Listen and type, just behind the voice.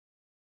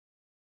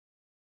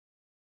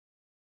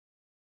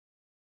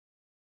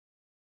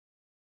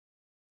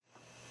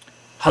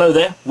Hello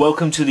there,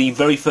 welcome to the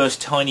very first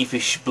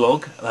Tinyfish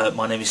blog.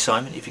 My name is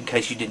Simon, if in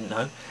case you didn't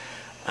know.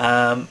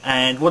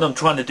 And what I'm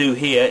trying to do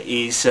here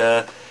is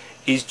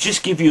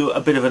just give you a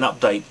bit of an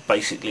update,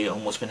 basically,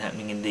 on what's been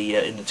happening in the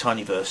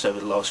Tinyverse over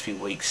the last few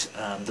weeks.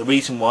 The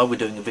reason why we're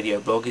doing a video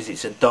blog is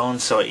it's a darn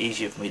sight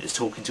easier for me to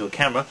talk into a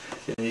camera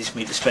than it is for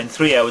me to spend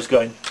 3 hours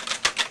going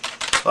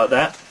like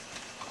that.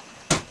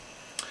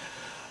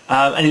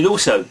 And it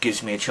also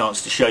gives me a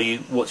chance to show you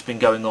what's been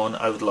going on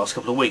over the last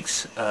couple of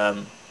weeks.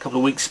 A couple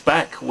of weeks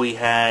back we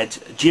had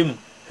Jim,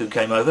 who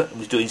came over and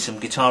was doing some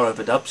guitar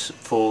overdubs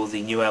for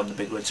the new album The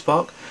Big Red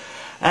Spark.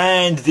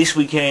 And this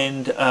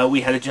weekend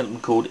we had a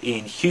gentleman called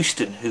in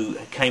Houston who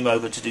came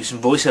over to do some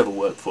voiceover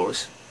work for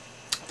us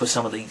for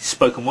some of the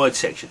spoken word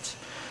sections.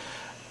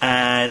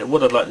 And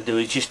what I'd like to do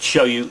is just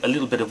show you a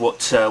little bit of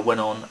what went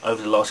on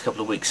over the last couple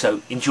of weeks.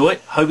 So enjoy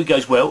it, hope it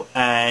goes well,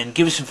 and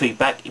give us some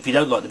feedback. If you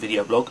don't like the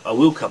video blog, I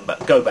will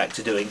go back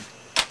to doing.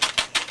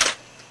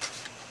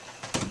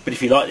 But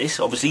if you like this,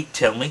 obviously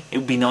tell me. It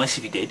would be nice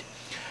if you did.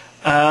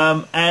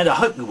 And I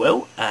hope you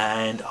will,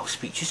 and I'll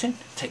speak to you soon.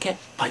 Take care.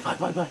 Bye bye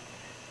bye bye.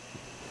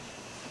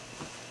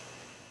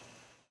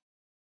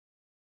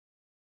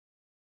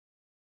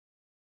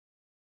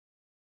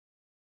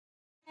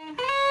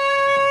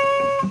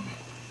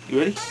 You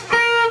ready?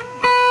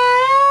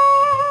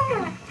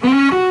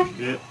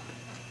 Yeah.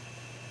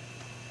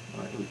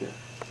 Right, here we go.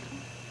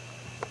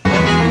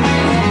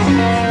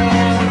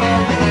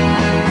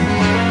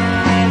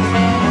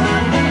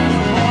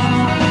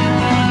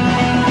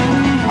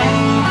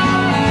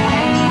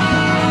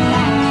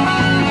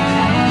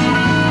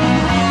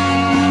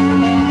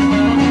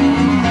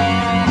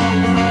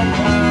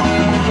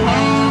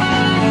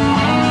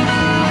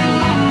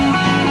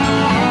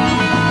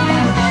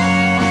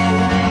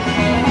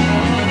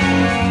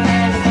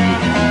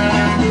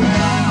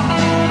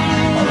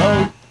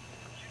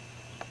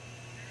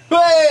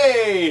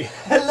 Hey!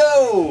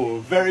 Hello!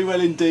 Very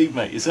well indeed,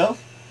 mate.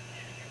 Yourself?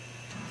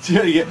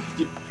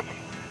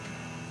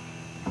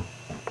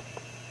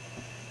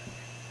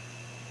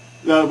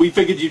 We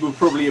figured you were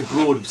probably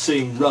abroad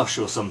seeing Rush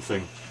or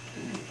something.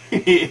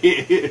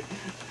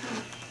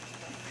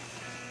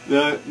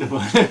 No.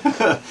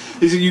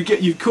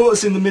 You caught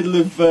us in the middle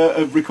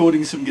of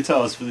recording some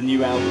guitars for the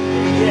new album.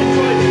 Yeah,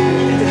 try it.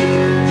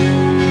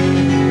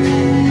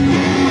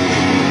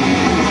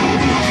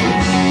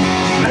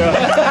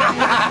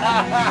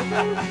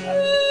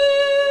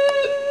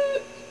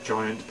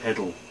 Giant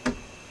pedal.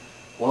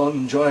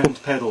 One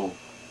giant pedal.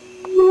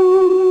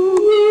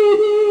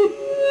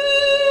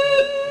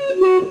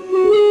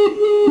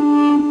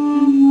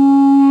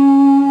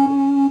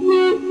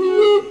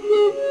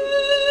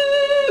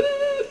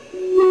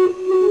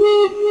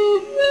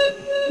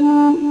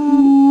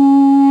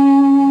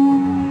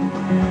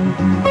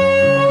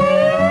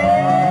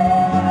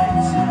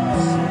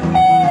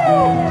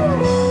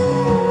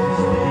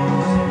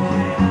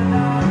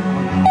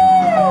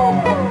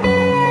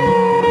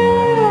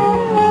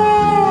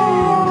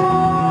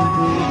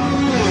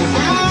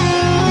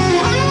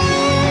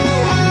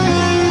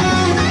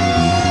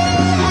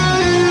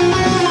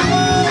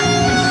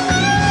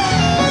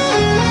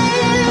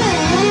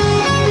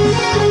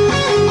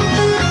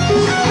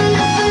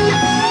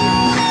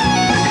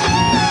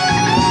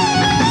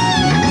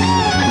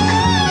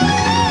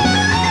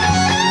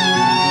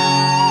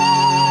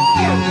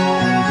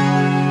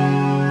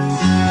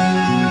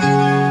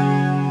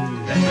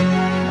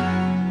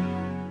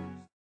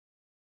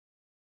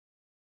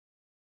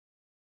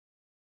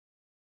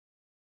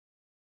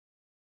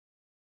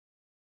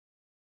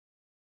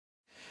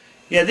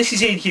 Yeah, this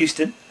is Ian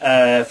Houston,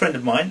 a friend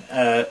of mine,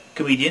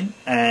 comedian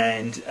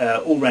and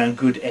all-round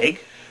good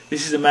egg.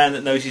 This is a man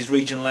that knows his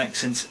regional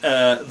accents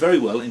very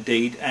well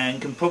indeed, and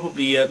can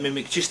probably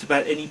mimic just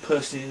about any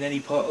person in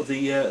any part of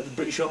the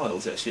British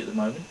Isles actually at the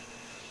moment.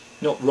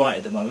 Not right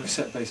at the moment.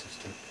 Except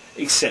Basingstoke.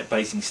 Except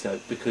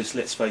Basingstoke, because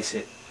let's face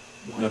it,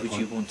 why would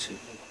you want to?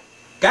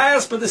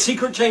 Gasp at the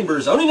secret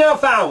chambers, only now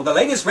found with the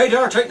latest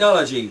radar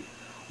technology.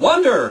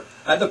 Wonder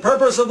at the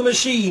purpose of the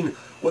machine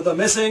with a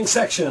missing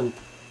section.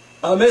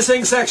 A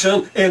missing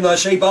section in the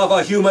shape of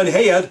a human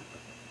head.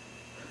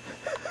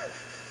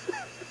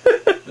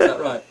 Is that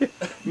right?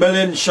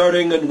 Millions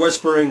shouting and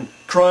whispering,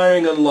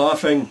 crying and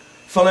laughing,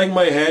 filling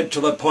my head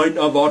to the point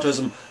of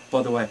autism.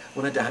 By the way,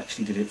 when I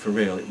actually did it for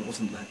real, it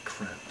wasn't that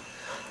crap.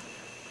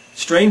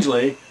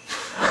 Strangely,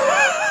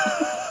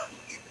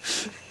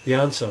 the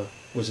answer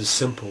was as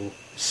simple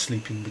as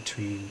sleeping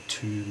between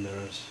two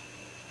mirrors.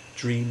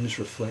 Dreams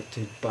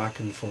reflected back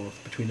and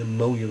forth between a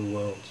million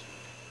worlds.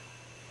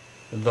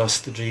 And thus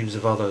the dreams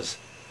of others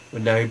were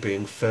now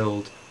being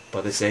filled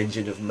by this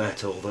engine of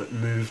metal that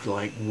moved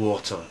like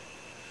water,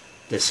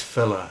 this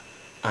filler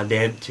and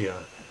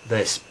emptier,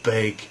 this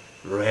big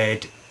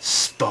red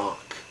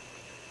spark.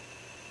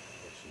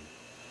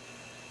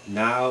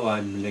 Now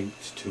I'm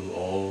linked to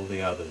all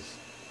the others.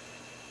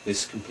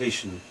 This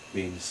completion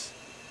means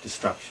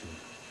destruction.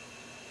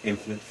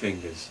 Infinite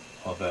fingers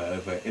hover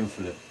over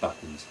infinite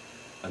buttons,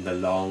 and the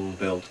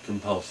long-built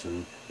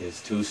compulsion is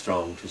too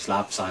strong to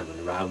slap Simon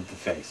around the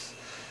face.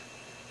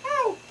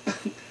 Ow!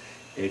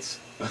 it's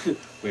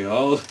we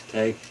all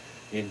take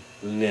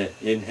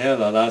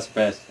inhale our last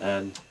breath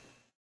and